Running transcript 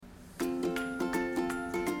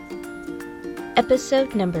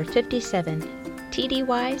Episode number 57,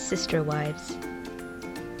 TDY Sister Wives.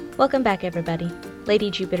 Welcome back, everybody. Lady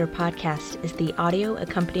Jupiter Podcast is the audio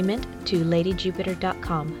accompaniment to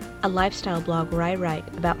LadyJupiter.com, a lifestyle blog where I write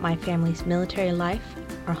about my family's military life,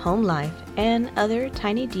 our home life, and other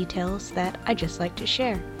tiny details that I just like to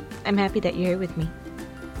share. I'm happy that you're here with me.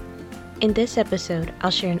 In this episode, I'll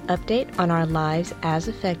share an update on our lives as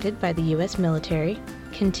affected by the U.S. military,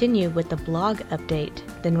 continue with the blog update,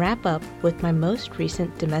 then wrap up with my most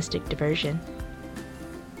recent domestic diversion.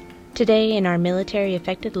 Today in our military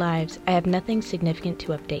affected lives, I have nothing significant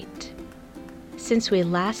to update. Since we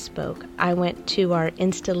last spoke, I went to our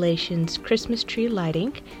installation's Christmas tree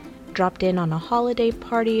lighting, dropped in on a holiday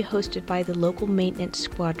party hosted by the local maintenance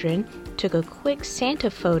squadron, took a quick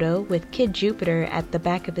Santa photo with Kid Jupiter at the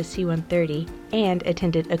back of a C-130, and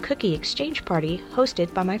attended a cookie exchange party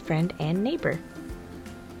hosted by my friend and neighbor.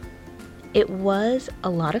 It was a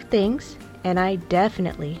lot of things, and I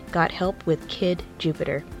definitely got help with Kid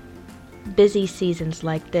Jupiter. Busy seasons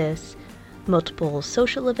like this, multiple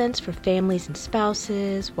social events for families and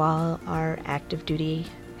spouses, while our active duty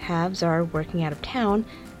halves are working out of town,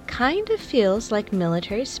 kind of feels like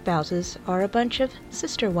military spouses are a bunch of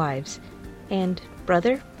sister wives and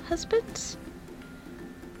brother husbands.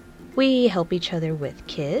 We help each other with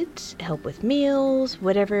kids, help with meals,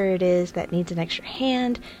 whatever it is that needs an extra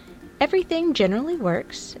hand. Everything generally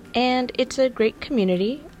works, and it's a great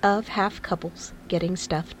community of half couples getting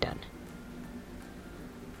stuff done.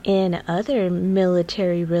 In other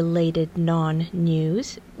military-related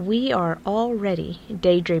non-news, we are already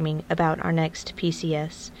daydreaming about our next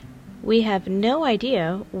PCS. We have no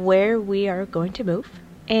idea where we are going to move,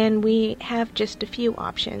 and we have just a few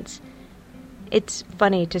options. It's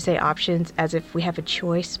funny to say options as if we have a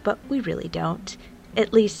choice, but we really don't.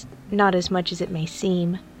 At least, not as much as it may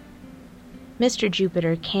seem. Mr.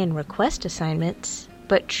 Jupiter can request assignments,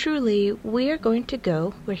 but truly we are going to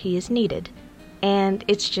go where he is needed, and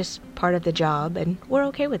it's just part of the job, and we're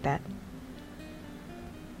okay with that.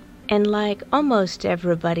 And like almost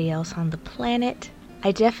everybody else on the planet,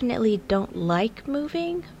 I definitely don't like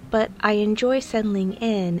moving, but I enjoy settling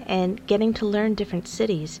in and getting to learn different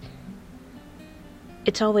cities.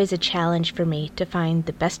 It's always a challenge for me to find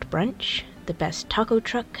the best brunch, the best taco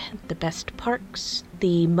truck, the best parks,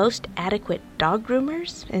 the most adequate dog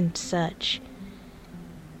groomers, and such.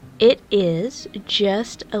 It is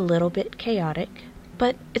just a little bit chaotic,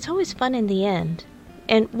 but it's always fun in the end,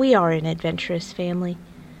 and we are an adventurous family.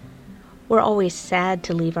 We're always sad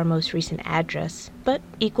to leave our most recent address, but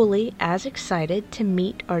equally as excited to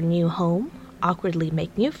meet our new home, awkwardly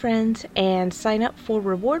make new friends, and sign up for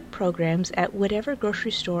reward programs at whatever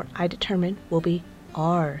grocery store I determine will be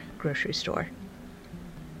our grocery store.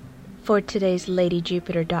 For today's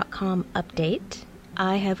LadyJupiter.com update,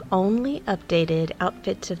 I have only updated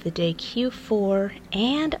Outfits of the Day Q4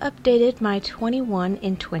 and updated my 21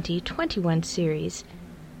 in 2021 series.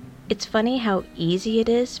 It's funny how easy it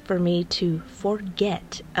is for me to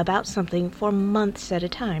forget about something for months at a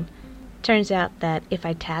time. Turns out that if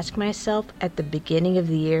I task myself at the beginning of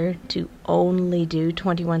the year to only do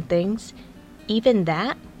 21 things, even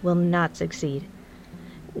that will not succeed.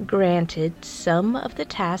 Granted, some of the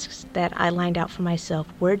tasks that I lined out for myself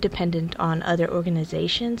were dependent on other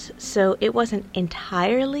organizations, so it wasn't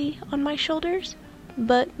entirely on my shoulders,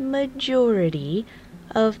 but majority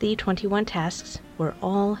of the 21 tasks were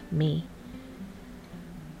all me.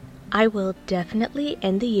 I will definitely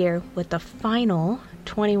end the year with the final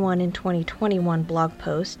 21 in 2021 blog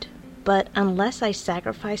post, but unless I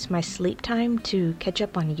sacrifice my sleep time to catch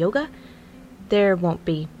up on yoga, there won't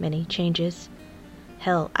be many changes.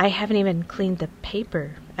 Hell, I haven't even cleaned the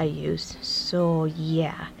paper I use, so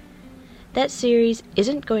yeah. That series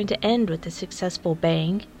isn't going to end with a successful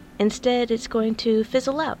bang. Instead, it's going to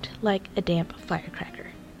fizzle out like a damp firecracker.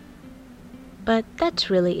 But that's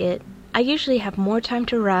really it. I usually have more time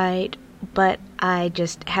to write, but I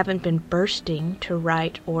just haven't been bursting to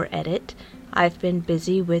write or edit. I've been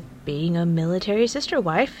busy with being a military sister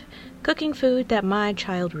wife, cooking food that my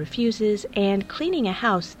child refuses, and cleaning a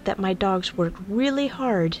house that my dogs work really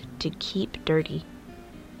hard to keep dirty.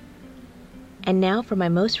 And now for my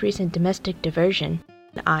most recent domestic diversion.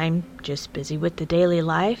 I'm just busy with the daily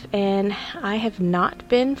life, and I have not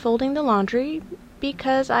been folding the laundry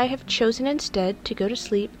because I have chosen instead to go to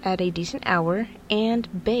sleep at a decent hour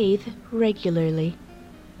and bathe regularly.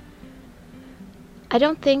 I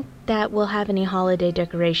don't think that we'll have any holiday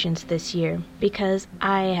decorations this year because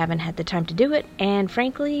I haven't had the time to do it, and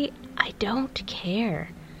frankly, I don't care.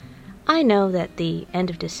 I know that the end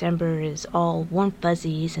of December is all warm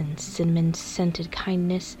fuzzies and cinnamon-scented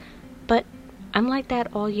kindness, but I'm like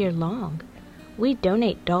that all year long. We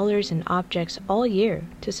donate dollars and objects all year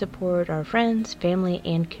to support our friends, family,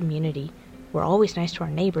 and community. We're always nice to our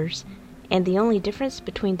neighbors, and the only difference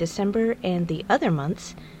between December and the other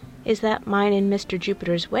months is that mine and Mr.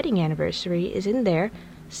 Jupiter's wedding anniversary is in there,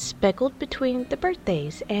 speckled between the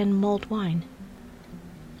birthdays and mulled wine.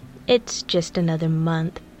 It's just another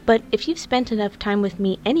month, but if you've spent enough time with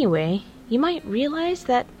me anyway, you might realize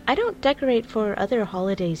that I don't decorate for other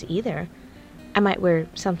holidays either. I might wear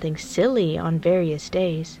something silly on various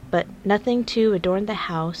days, but nothing to adorn the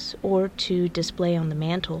house or to display on the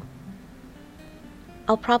mantle.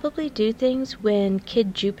 I'll probably do things when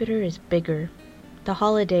Kid Jupiter is bigger. The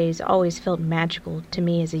holidays always felt magical to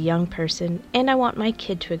me as a young person, and I want my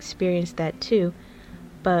kid to experience that too.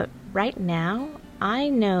 But right now, I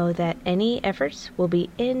know that any efforts will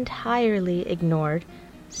be entirely ignored,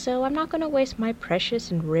 so I'm not going to waste my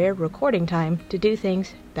precious and rare recording time to do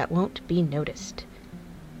things that won't be noticed.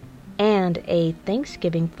 And a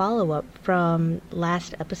Thanksgiving follow-up from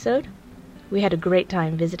last episode. We had a great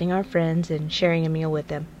time visiting our friends and sharing a meal with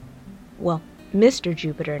them. Well, Mr.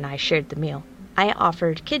 Jupiter and I shared the meal. I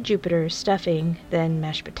offered Kid Jupiter stuffing, then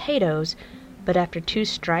mashed potatoes, but after 2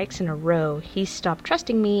 strikes in a row, he stopped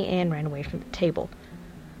trusting me and ran away from the table.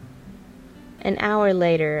 An hour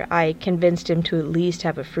later, I convinced him to at least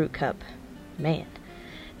have a fruit cup. Man,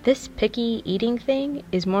 this picky eating thing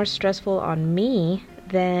is more stressful on me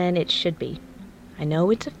than it should be. I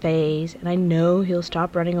know it's a phase, and I know he'll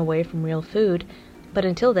stop running away from real food, but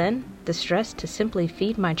until then, the stress to simply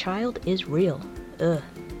feed my child is real. Ugh.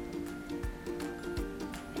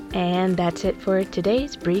 And that's it for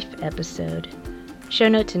today's brief episode. Show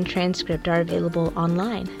notes and transcript are available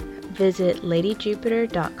online. Visit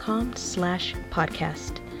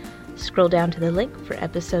ladyjupiter.com/podcast. Scroll down to the link for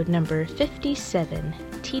episode number 57,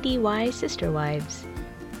 TDY Sister Wives.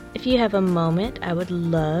 If you have a moment, I would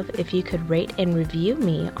love if you could rate and review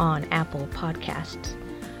me on Apple Podcasts.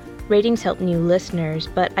 Ratings help new listeners,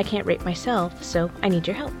 but I can't rate myself, so I need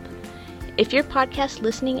your help. If your podcast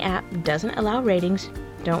listening app doesn't allow ratings,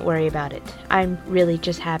 don't worry about it. I'm really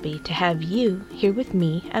just happy to have you here with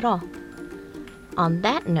me at all. On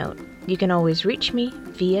that note, you can always reach me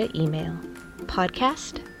via email,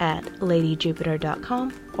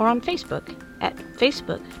 podcast@ladyjupiter.com, or on Facebook at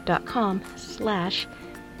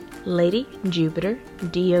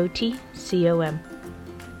facebook.com/LadyJupiter.com.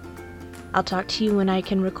 I'll talk to you when I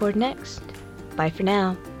can record next. Bye for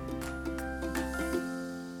now.